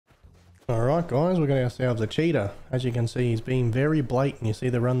Alright guys, we're getting ourselves a cheetah. As you can see, he's being very blatant. You see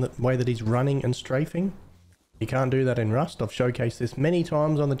the way that he's running and strafing? You can't do that in Rust. I've showcased this many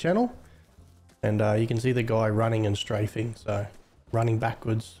times on the channel. And you can see the guy running and strafing. So, running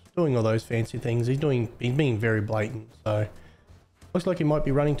backwards, doing all those fancy things. He's being very blatant. So, looks like he might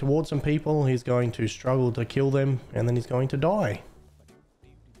be running towards some people. He's going to struggle to kill them, and then he's going to die.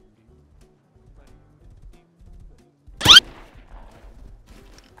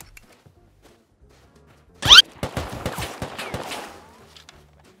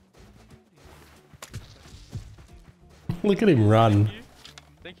 Look at him run.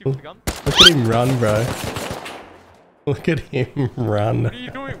 Thank you for the gun. Look at him run, bro. Look at him run. What are you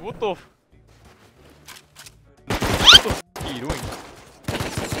doing? What the f... What the f are you doing?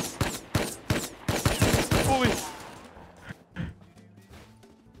 Holy...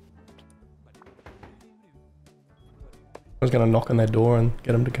 I was gonna knock on their door and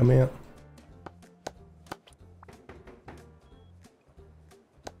get them to come out.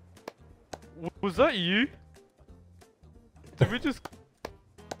 Was that you? Did we just...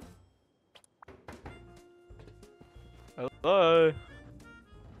 Hello?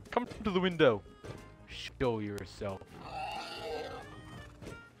 Come to the window. Show yourself.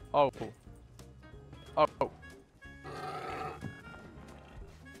 Oh. Oh.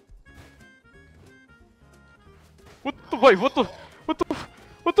 What the... Wait, what the... What the...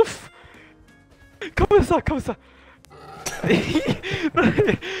 What the f... Come inside, come inside.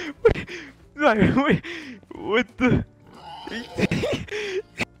 No, wait. What the...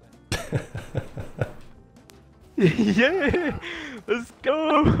 Yeah, let's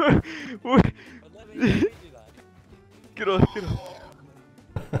go. Get on, get on.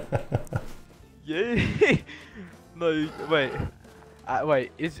 Yeah. No, wait.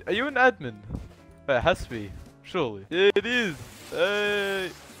 Wait, are you an admin? Wait, it has to be, surely. Yeah, it is.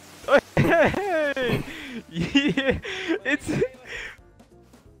 Hey. Hey. Yeah, it's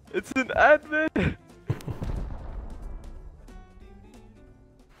an admin.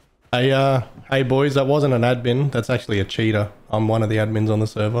 Hey boys, that wasn't an admin. That's actually a cheater. I'm one of the admins on the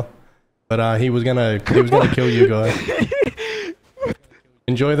server, but he was gonna kill you guys.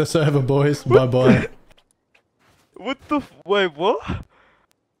 Enjoy the server, boys. Bye bye. What the? Wait, what?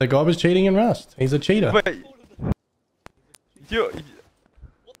 The guy was cheating in Rust. He's a cheater. Wait,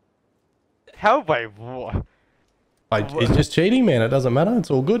 how? Wait, what? He's just cheating, man. It doesn't matter. It's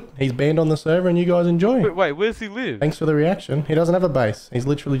all good. He's banned on the server and you guys enjoy. Wait, where's he live? Thanks for the reaction. He doesn't have a base. He's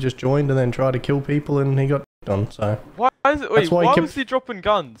literally just joined and then tried to kill people and he got on, so. Why was he dropping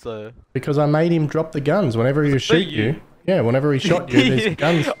guns, though? Because I made him drop the guns whenever he shoot you. Yeah, whenever he shot you, there's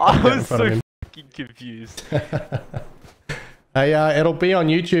guns I was in front of so him. fucking confused. Hey, it'll be on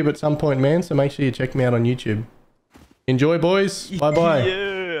YouTube at some point, man, so make sure you check me out on YouTube. Enjoy, boys. Bye-bye.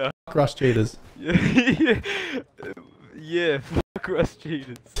 Yeah. Fuck Rust cheaters. Yeah. Yeah, fuck Rust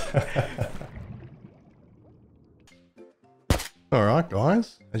cheaters. Alright,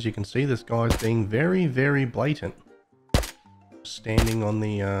 guys. As you can see, this guy's being very, very blatant. Standing on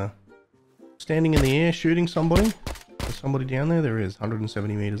the, standing in the air, shooting somebody. There's somebody down there? There is,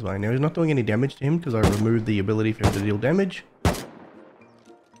 170 meters away. Now, he's not doing any damage to him because I removed the ability for him to deal damage.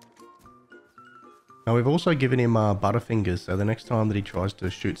 Now, we've also given him butterfingers, so the next time that he tries to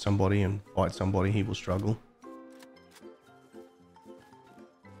shoot somebody and bite somebody, he will struggle.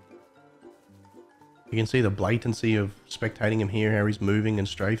 You can see the blatancy of spectating him here, how he's moving and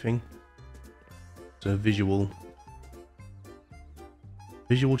strafing. It's a visual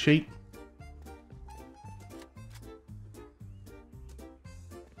cheat.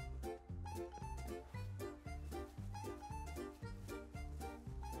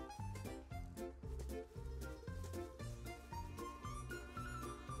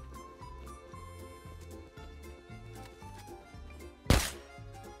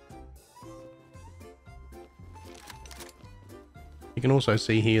 You can also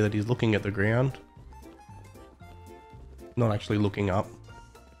see here that he's looking at the ground, not actually looking up.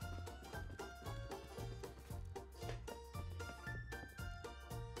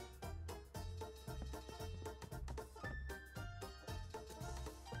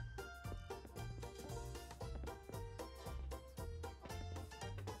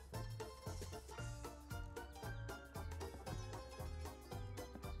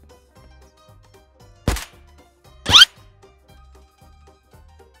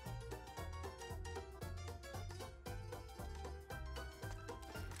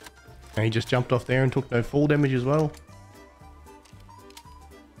 And he just jumped off there and took no fall damage as well.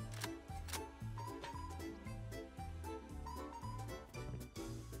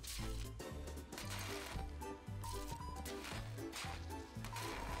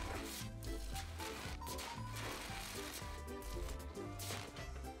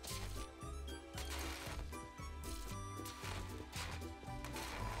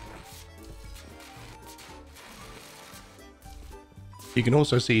 You can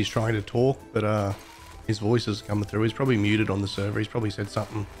also see he's trying to talk, but his voice is coming through. He's probably muted on the server. He's probably said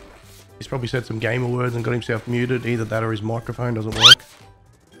something. He's probably said some gamer words and got himself muted. Either that or his microphone doesn't work.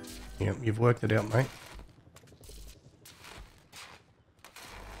 Yep, you've worked it out, mate.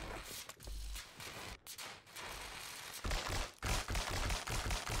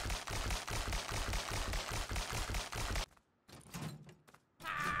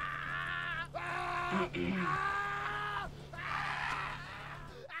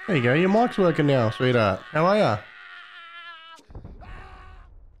 There you go, your mic's working now, sweetheart. How are ya?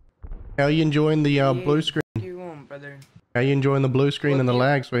 How are you enjoying the blue screen? What do you want, brother? How are you enjoying the blue screen and the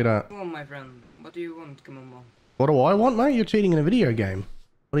lag, sweetheart? Come on, my friend. What do you want? Come on. What do I want, mate? You're cheating in a video game.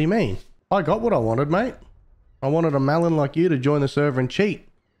 What do you mean? I got what I wanted, mate. I wanted a melon like you to join the server and cheat.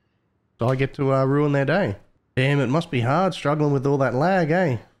 So I get to ruin their day. Damn, it must be hard struggling with all that lag,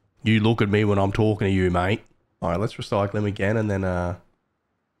 eh? You look at me when I'm talking to you, mate. Alright, let's recycle him again and then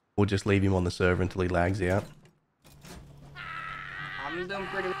we'll just leave him on the server until he lags out. I'm doing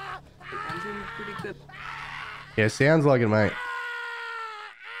pretty good. Yeah, sounds like it, mate.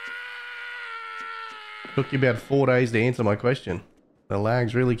 Took you about 4 days to answer my question. The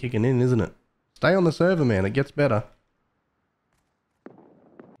lag's really kicking in, isn't it? Stay on the server, man. It gets better.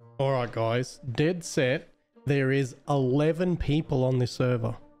 Alright, guys. Dead set. There is 11 people on this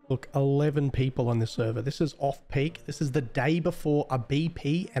server. Look, 11 people on this server. This is off peak. This is the day before a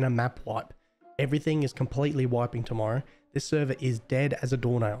BP and a map wipe. Everything is completely wiping tomorrow. This server is dead as a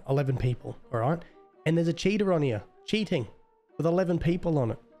doornail. 11 people, alright? And there's a cheater on here. Cheating. With 11 people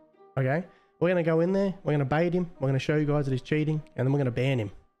on it. Okay? We're going to go in there. We're going to bait him. We're going to show you guys that he's cheating. And then we're going to ban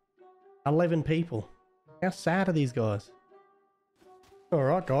him. 11 people. How sad are these guys?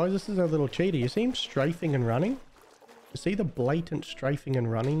 Alright, guys. This is a little cheater. You see him strafing and running? You see the blatant strafing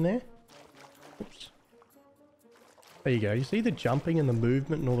and running there? Oops. There you go. You see the jumping and the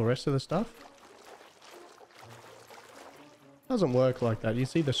movement and all the rest of the stuff? Doesn't work like that. You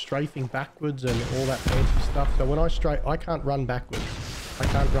see the strafing backwards and all that fancy stuff. So when I strafe, I can't run backwards. I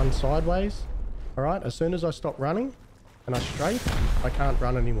can't run sideways. Alright, as soon as I stop running and I strafe, I can't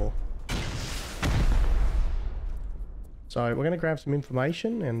run anymore. So we're going to grab some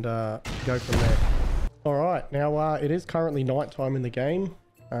information and go from there. Alright, now it is currently night time in the game.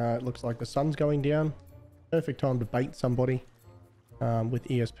 It looks like the sun's going down. Perfect time to bait somebody with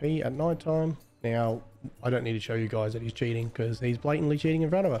ESP at night time. Now, I don't need to show you guys that he's cheating because he's blatantly cheating in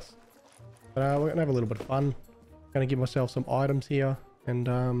front of us. But we're going to have a little bit of fun. Going to give myself some items here and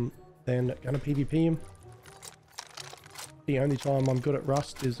then going to PvP him. The only time I'm good at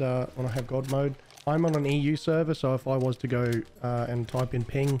Rust is when I have God mode. I'm on an EU server, so if I was to go and type in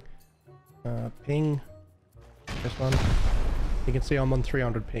ping, this one, you can see I'm on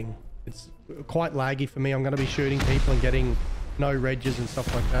 300 ping. It's quite laggy for me. I'm going to be shooting people and getting no regs and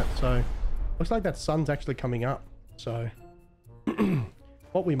stuff like that. So looks like that sun's actually coming up. So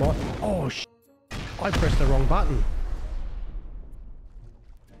what we might... Oh, I pressed the wrong button.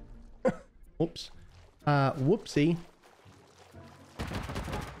 Oops. Whoopsie.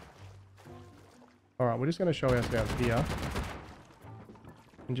 Alright, we're just going to show ourselves here.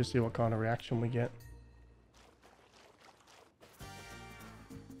 And just see what kind of reaction we get.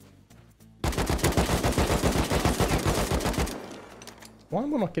 Why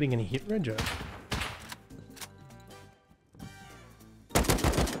am I not getting any hit rego?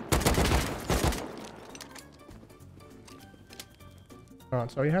 Alright,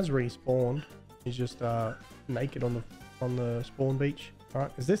 so he has respawned. He's just naked on the spawn beach.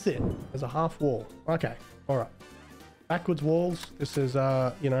 Alright, is this it? There's a half wall. Okay, alright. Backwards walls. This is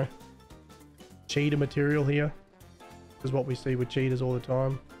you know, cheater material here. This is what we see with cheaters all the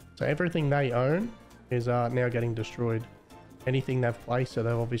time. So everything they own is now getting destroyed. Anything they've placed, so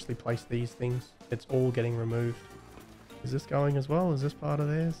they've obviously placed these things, it's all getting removed. Is this going as well? Is this part of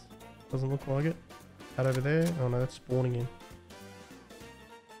theirs? Doesn't look like it. That over there? Oh no, that's spawning in.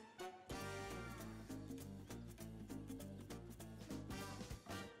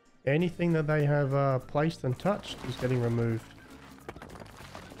 Anything that they have placed and touched is getting removed.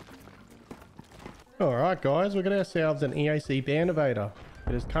 Alright guys, we've got ourselves an EAC ban evader.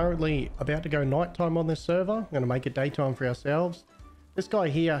 It is currently about to go nighttime on this server. I'm going to make it daytime for ourselves. This guy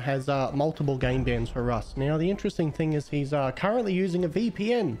here has multiple game bans for Rust. Now the interesting thing is he's currently using a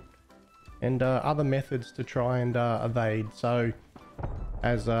VPN and other methods to try and evade. So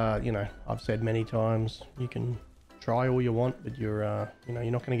as you know, I've said many times, you can try all you want, but you're you know,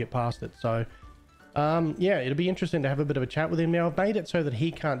 you're not going to get past it. So yeah, it'll be interesting to have a bit of a chat with him. Now I've made it so that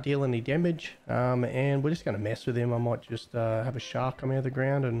he can't deal any damage, and we're just going to mess with him. I might just have a shark come out of the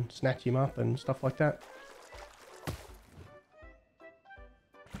ground and snatch him up and stuff like that.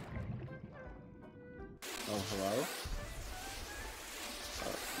 Oh, hello?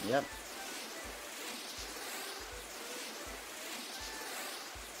 Yep.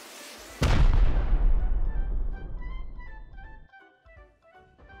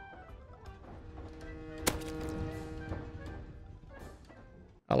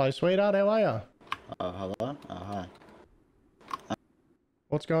 Hello, sweetheart. How are you? Hello? Hi.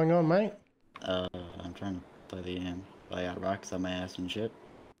 What's going on, mate? I'm trying to play the game. I got rocks on my ass and shit.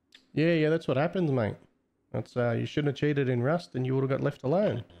 Yeah, that's what happens, mate. That's you shouldn't have cheated in Rust, and you would have got left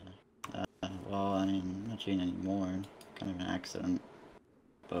alone. Well, I mean, I'm not cheating anymore. Kind of an accident.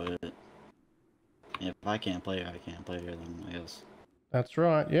 But if I can't play her, I can't play her, then I guess. That's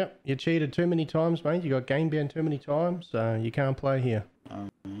right. Yep, you cheated too many times, mate. You got game banned too many times, so you can't play here.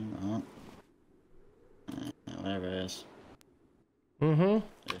 Well, whatever it is.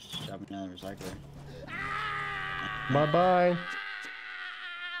 Just shove me down the recycler. Bye-bye.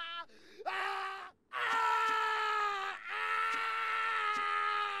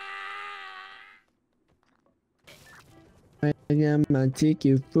 I got my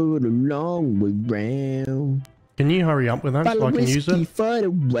ticket for the long way round. Can you hurry up with that so I can use it? For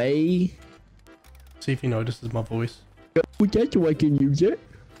the way. See if he notices my voice. With that so I can use it.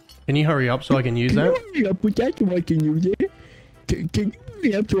 Can you hurry up so I can use that? Can you hurry up with that so I can use it? Can you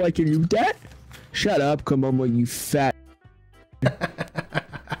hurry up so I can use that? Shut up, come on, you fat.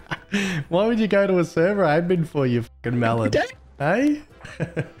 Why would you go to a server admin for, you fucking melon? Hey?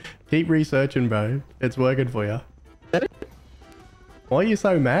 Keep researching, bro. It's working for you. Why are you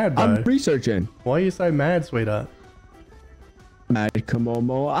so mad, bro? I'm researching. Why are you so mad, sweetheart? Mad, come on,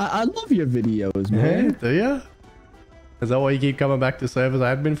 Mo. I love your videos, man. Yeah, do ya? Is that why you keep coming back to servers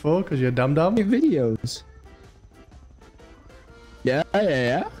admin for? Because you're dumb-dumb? Your videos. Yeah.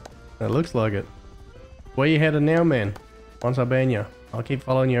 It looks like it. Where you headed now, man? Once I ban you, I'll keep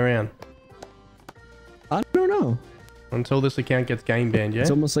following you around. I don't know. Until this account gets game banned, yeah?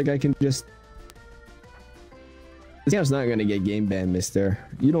 It's almost like I can just... This account's not gonna get game banned, mister.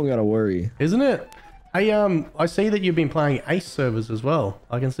 You don't gotta worry. Isn't it? Hey, I see that you've been playing Ace servers as well.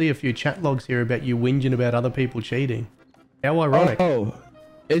 I can see a few chat logs here about you whinging about other people cheating. How ironic. Oh,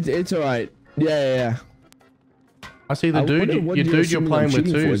 it's alright. Yeah. I see the dude you're playing with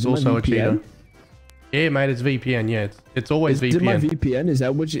too is also a cheater. Yeah, mate, it's VPN. Yeah, it's always VPN. Is it my VPN? Is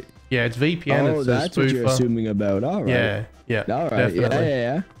that what you... Yeah, it's VPN. Oh, that's what you're assuming about. All right. Yeah. All right. Definitely.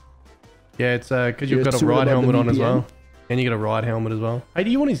 Yeah. Yeah, it's because you've got a ride helmet on as well. And you got a ride helmet as well. Hey,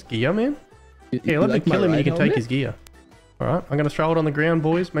 do you want his gear, man? Yeah, let me kill him and you can take his gear. Alright, I'm going to throw it on the ground,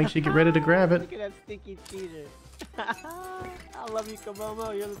 boys. Make sure you get ready to grab it. Look at that stinky cheater. I love you,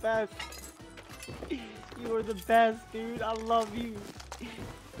 Kamomo. You're the best. You are the best, dude. I love you.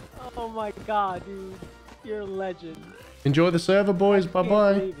 Oh my god, dude. You're a legend. Enjoy the server, boys.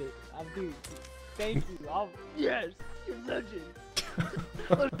 Bye-bye. I do. Thank you. Yes, you're a legend.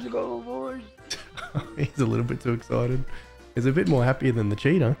 Let's go, boys. He's a little bit too excited. He's a bit more happier than the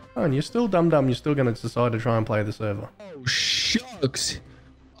cheater. Oh, and you're still dumb. You're still going to decide to try and play the server. Oh, shucks.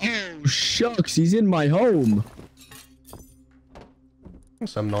 Oh, shucks. He's in my home.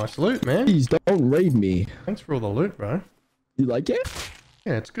 Some nice loot, man. Please don't raid me. Thanks for all the loot, bro. You like it?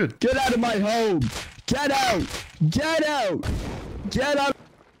 Yeah, it's good. Get out of my home. Get out. Get out. Get out.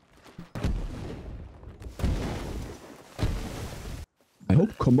 I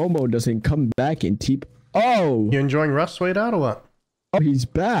hope Komomo doesn't come back and Oh! You enjoying Rust, sweetheart, or what? Oh, he's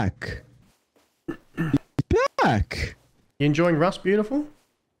back. He's back. You enjoying Rust, beautiful?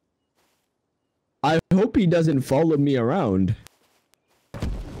 I hope he doesn't follow me around.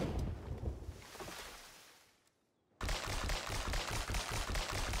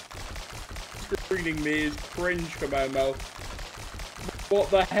 Reading me is cringe, Komomo.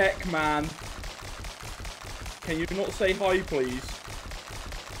 What the heck, man? Can you not say hi, please?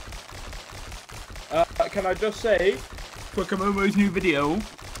 Can I just say, for Komomo's new video,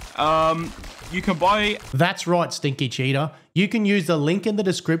 you can buy... That's right, Stinky Cheater. You can use the link in the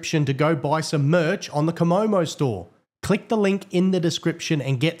description to go buy some merch on the Komomo store. Click the link in the description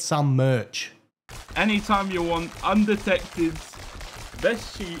and get some merch. Anytime you want undetected,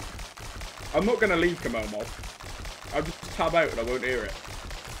 best cheat... I'm not going to leave Komomo. I'll just tab out and I won't hear it.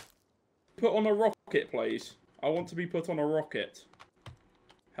 Put on a rocket, please. I want to be put on a rocket.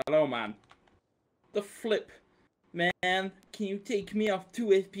 Hello, man. The flip, man. Can you take me off 2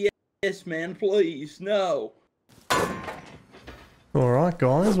 FPS, man, please? No. Alright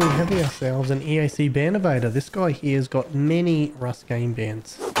guys, we have ourselves an EAC ban evader. This guy here has got many Rust game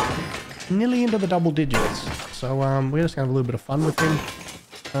bans. Nearly into the double digits. So we're just going to have a little bit of fun with him.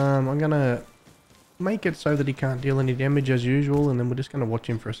 I'm going to make it so that he can't deal any damage as usual, and then we're just going to watch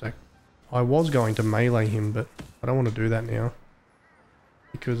him for a sec. I was going to melee him, but I don't want to do that now.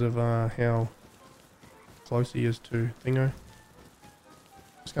 Because of how close he is to Thingo.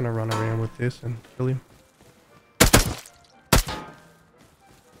 Just going to run around with this and kill him.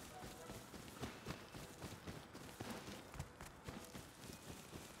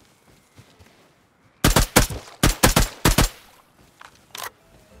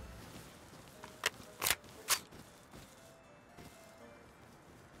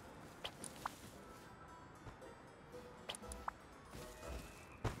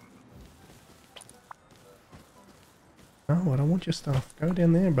 No, I don't want your stuff. Go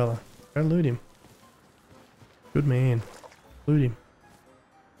down there, brother. Go loot him. Good man. Loot him.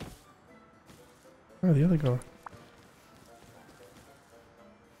 Oh, the other guy.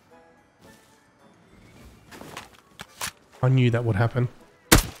 I knew that would happen.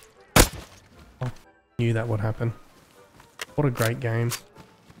 I knew that would happen. What a great game.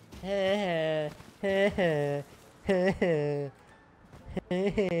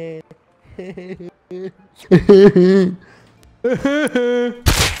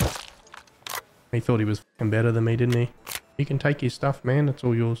 He thought he was fucking better than me, didn't he? You can take his stuff, man. It's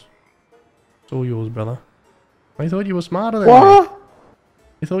all yours. It's all yours, brother. I thought you were smarter than me.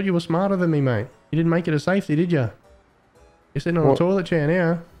 You thought you were smarter than me, mate. You didn't make it a safety, did you? You're sitting on a toilet chair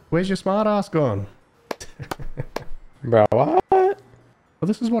now. Where's your smart ass gone? Bro, what? Well,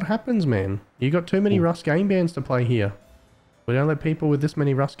 this is what happens, man. You got too many Rust game bands to play here. We don't let people with this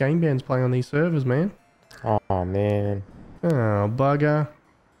many Rust game bands play on these servers, man. Oh, man. Oh, bugger.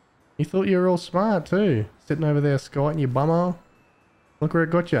 You thought you were all smart too. Sitting over there skiting your bumhole. Look where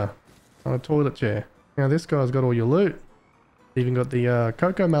it got you. On a toilet chair. Now this guy's got all your loot. Even got the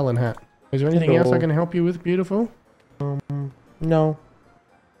cocoa melon hat. Is there anything else I can help you with, beautiful? No.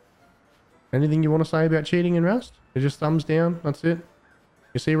 Anything you want to say about cheating in Rust? It's just thumbs down, that's it.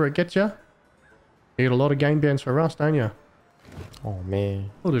 You see where it gets you? You get a lot of game bans for Rust, don't you? Oh,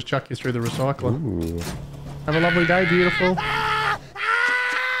 man. We'll just chuck you through the recycler. Ooh. Have a lovely day, beautiful.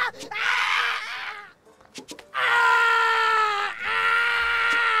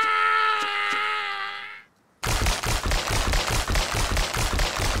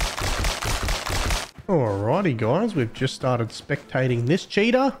 Alrighty guys, we've just started spectating this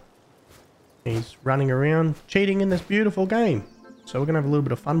cheater. He's running around cheating in this beautiful game. So we're going to have a little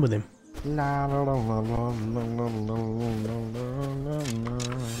bit of fun with him.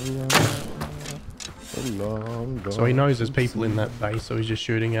 So he knows there's people in that base, so he's just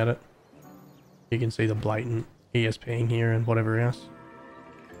shooting at it. You can see the blatant ESPing here and whatever else.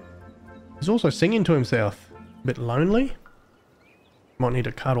 He's also singing to himself. A bit lonely. Might need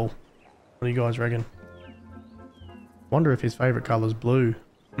a cuddle. What do you guys reckon? Wonder if his favourite colour's blue.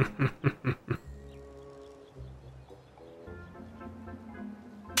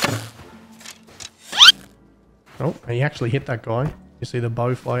 Oh, he actually hit that guy. You see the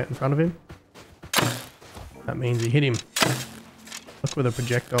bow fly out in front of him? That means he hit him. Look where the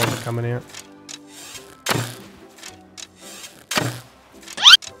projectiles are coming out.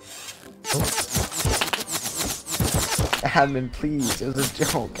 Oh. Admin, please. It was a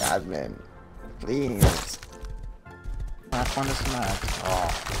joke, admin. Please. I found a smack. Oh.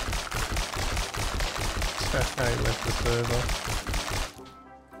 He left the server.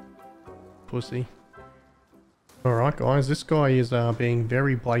 Pussy. Alright guys, this guy is being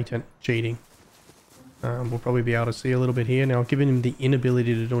very blatant cheating. We'll probably be able to see a little bit here. Now I've given him the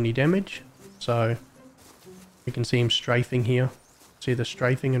inability to do any damage. So you can see him strafing here. See the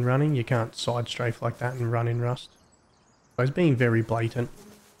strafing and running? You can't side strafe like that and run in Rust. So he's being very blatant,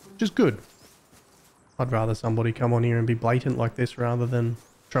 which is good. I'd rather somebody come on here and be blatant like this rather than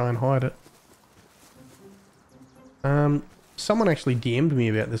try and hide it. Someone actually DM'd me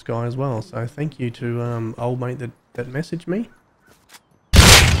about this guy as well, so thank you to old mate that messaged me.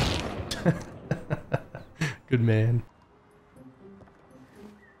 Good man.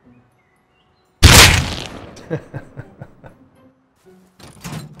 Yeah,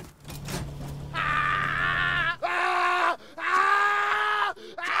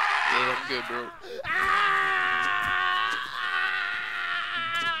 I'm good, bro.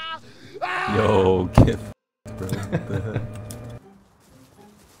 Yo, get f***ed, bro. What the heck?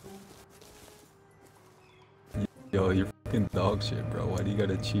 Yo, you're fucking dog shit, bro. Why do you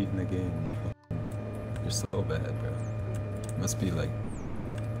gotta cheat in the game? You're so bad, bro. Must be like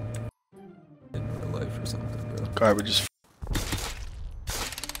in real life or something, bro. Garbage is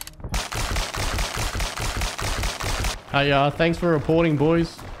Hey, thanks for reporting,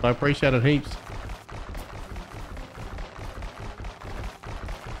 boys. I appreciate it heaps.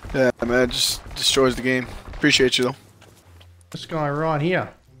 Yeah, man, it just destroys the game. Appreciate you, though. This guy right here.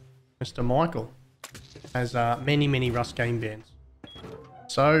 Mr. Michael, has many Rust game bans.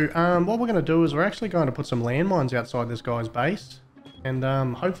 So what we're going to do is we're actually going to put some landmines outside this guy's base. And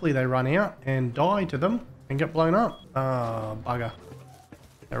hopefully they run out and die to them and get blown up. Ah, bugger.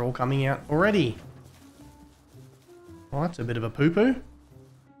 They're all coming out already. Well, that's a bit of a poo-poo.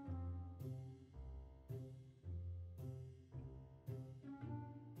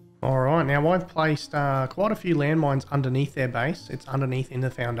 Alright, now I've placed quite a few landmines underneath their base. It's underneath in the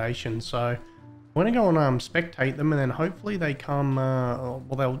foundation, so I'm going to go and spectate them, and then hopefully they come,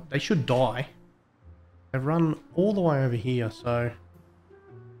 well, they should die. They've run all the way over here, so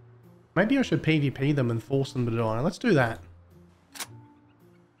maybe I should PvP them and force them to die. Let's do that.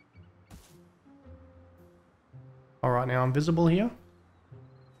 Alright, now I'm visible here.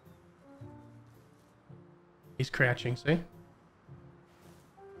 He's crouching, see?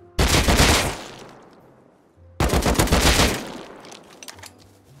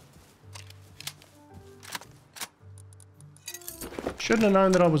 Shouldn't have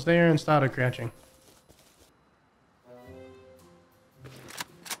known that I was there and started crouching.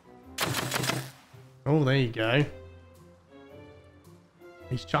 Oh, there you go.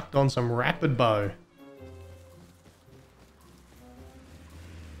 He's chucked on some rapid bow.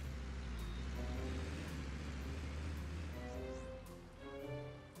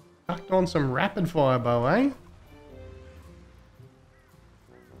 Chucked on some rapid fire bow, eh?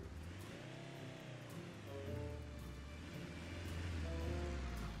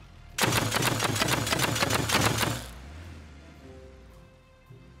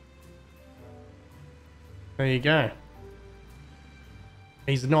 There you go.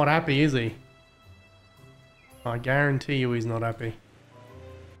 He's not happy, is he? I guarantee you he's not happy.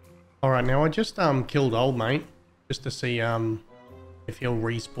 Alright, now I just killed old mate just to see if he'll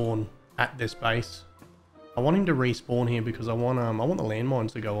respawn at this base. I want him to respawn here because I want the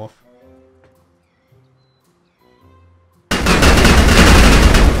landmines to go off.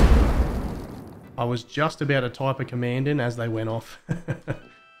 I was just about to type a command in as they went off.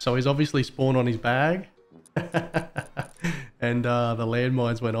 So he's obviously spawned on his bag. And the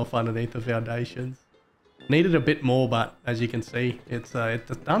landmines went off underneath the foundations. Needed a bit more, but as you can see, it's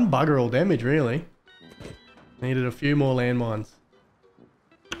done bugger all damage really. Needed a few more landmines.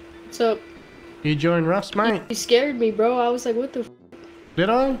 What's up? You joined Rust, mate? You scared me, bro. I was like, what the f? Did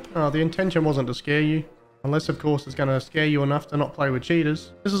I? Oh, the intention wasn't to scare you. Unless, of course, it's going to scare you enough to not play with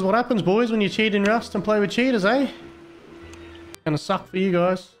cheaters. This is what happens, boys, when you cheat in Rust and play with cheaters, eh? Gonna suck for you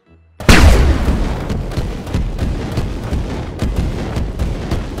guys.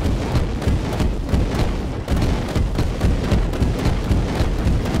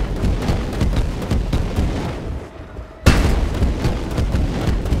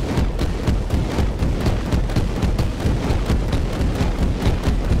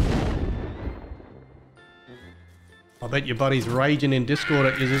 I bet your buddy's raging in Discord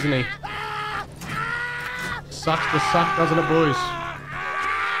at you, isn't he? Sucks to suck, doesn't it, boys?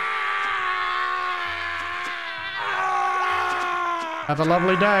 Have a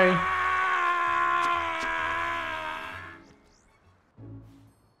lovely day.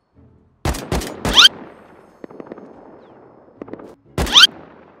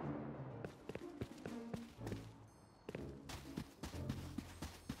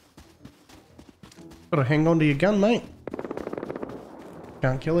 Gotta hang on to your gun, mate.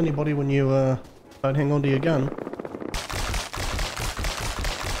 Can't kill anybody when you don't hang on to your gun.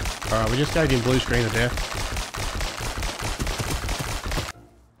 Alright, we just gave him blue screen of death.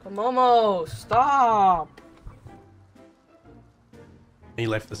 Momo, stop! He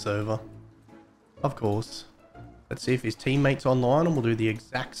left the server. Of course. Let's see if his teammate's online and we'll do the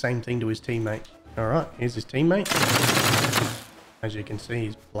exact same thing to his teammate. Alright, here's his teammate. As you can see,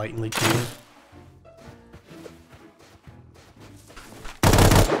 he's blatantly cheating.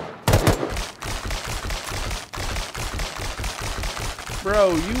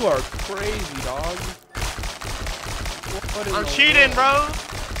 Bro, you are crazy, dog. I'm cheating, bro.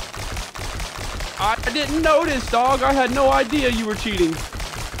 I didn't notice, dog. I had no idea you were cheating.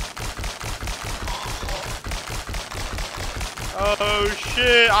 Oh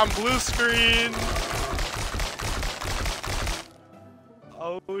shit, I'm blue screen.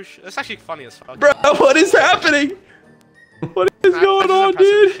 Oh shit, that's actually funny as fuck. Bro, what is happening? What is going on,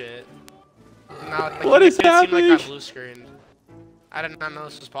 dude? Shit. No, like, what is happening? Like blue screen. I did not know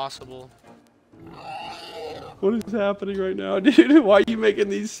this was possible. What is happening right now, dude? Why are you making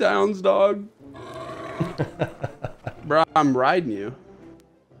these sounds, dog? Bro, I'm riding you.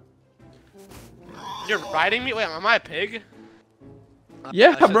 You're riding me? Wait, am I a pig?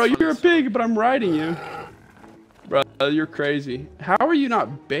 Yeah, bro, you're a pig, but I'm riding you. Bro, you're crazy. How are you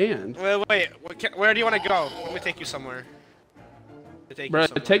not banned? Wait. Where do you want to go? Let me take you somewhere. Bro,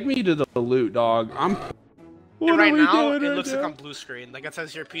 take me to the loot, dog. What right are we now, doing it right looks now? like on blue screen. Like it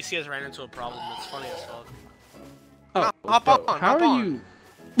says your PC has ran into a problem. It's funny as fuck. Oh, hop bro, on. how hop are on. you?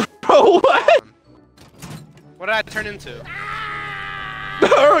 Bro, what? What did I turn into?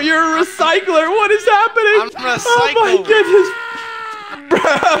 Bro, you're a recycler. What is happening? I'm gonna Oh my goodness.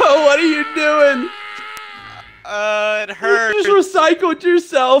 Bro, what are you doing? It hurts. You just recycled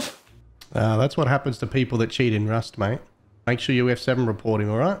yourself. That's what happens to people that cheat in Rust, mate. Make sure you F7 report him,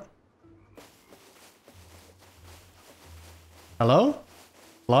 alright? Hello?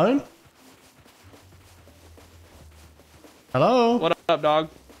 Lone? Hello? What up, dog?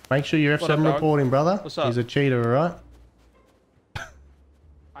 Make sure you What up, F7 dog? report him, brother. What's up? He's a cheater, alright?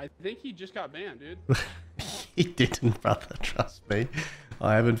 I think he just got banned, dude. He didn't, brother. Trust me.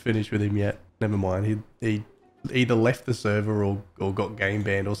 I haven't finished with him yet. Never mind. He either left the server or got game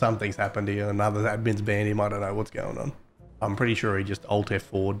banned or something's happened here. Another admin's banned him. I don't know what's going on. I'm pretty sure he just Alt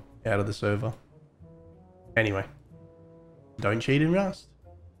F4'd out of the server. Anyway. Don't cheat in Rust.